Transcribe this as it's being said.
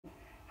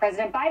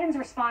President Biden's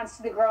response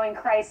to the growing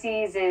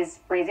crises is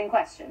raising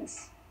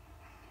questions.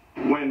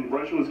 When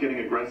Russia was getting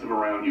aggressive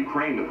around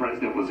Ukraine, the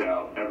president was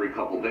out every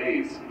couple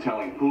days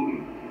telling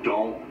Putin,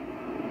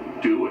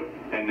 don't do it.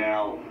 And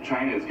now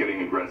China is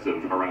getting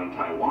aggressive around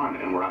Taiwan,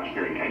 and we're not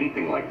hearing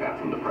anything like that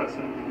from the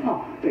president.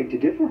 Oh, beg to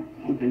differ.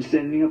 We've been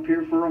standing up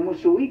here for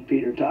almost a week,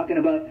 Peter, talking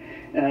about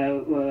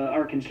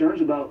our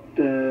concerns about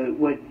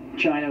what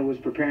China was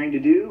preparing to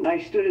do. I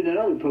stood at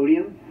another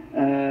podium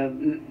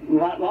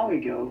not long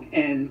ago,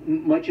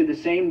 and much of the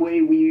same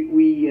way we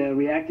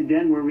reacted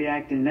then, we're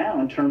reacting now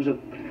in terms of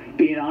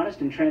being honest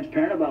and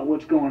transparent about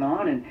what's going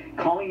on and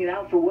calling it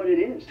out for what it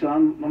is. So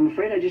I'm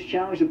afraid I just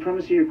challenged the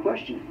premise of your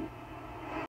question.